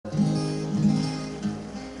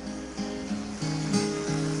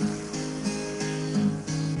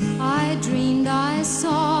I dreamed I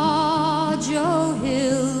saw Joe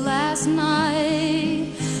Hill last night,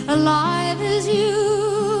 alive as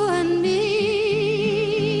you and me.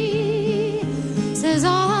 Says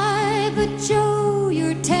I, but Joe,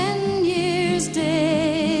 you're 10 years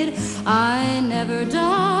dead. I never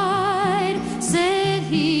died, said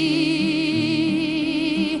he.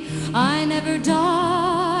 I never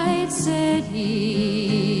died, said he.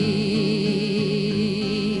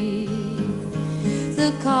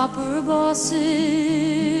 The copper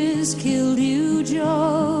bosses killed you,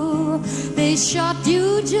 Joe. They shot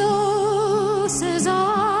you, Joe, says I.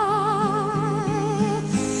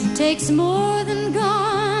 Takes more than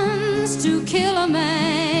guns to kill a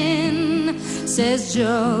man, says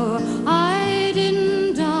Joe. I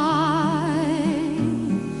didn't die,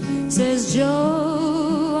 says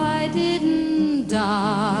Joe. I didn't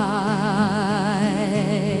die.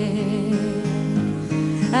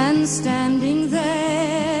 And standing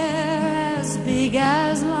there as big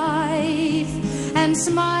as life and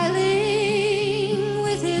smiling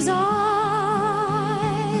with his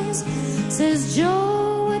eyes, says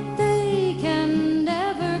Joe, what they can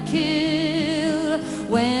never kill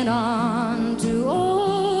went on to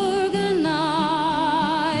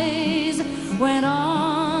organize, went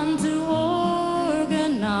on to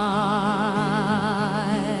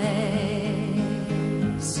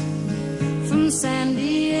organize. From San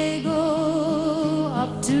Diego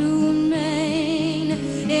up to Maine,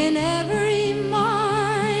 in every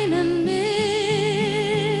mine and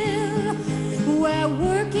mill, where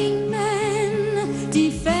working men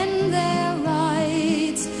defend their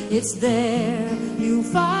rights, it's there you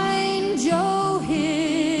find Joe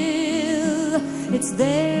Hill. It's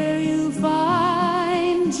there you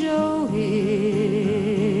find Joe Hill.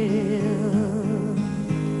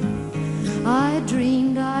 I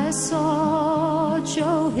dreamed I saw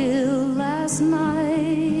Joe Hill last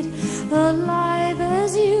night, alive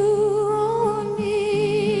as you or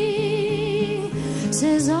me.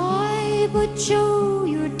 Says I, but Joe,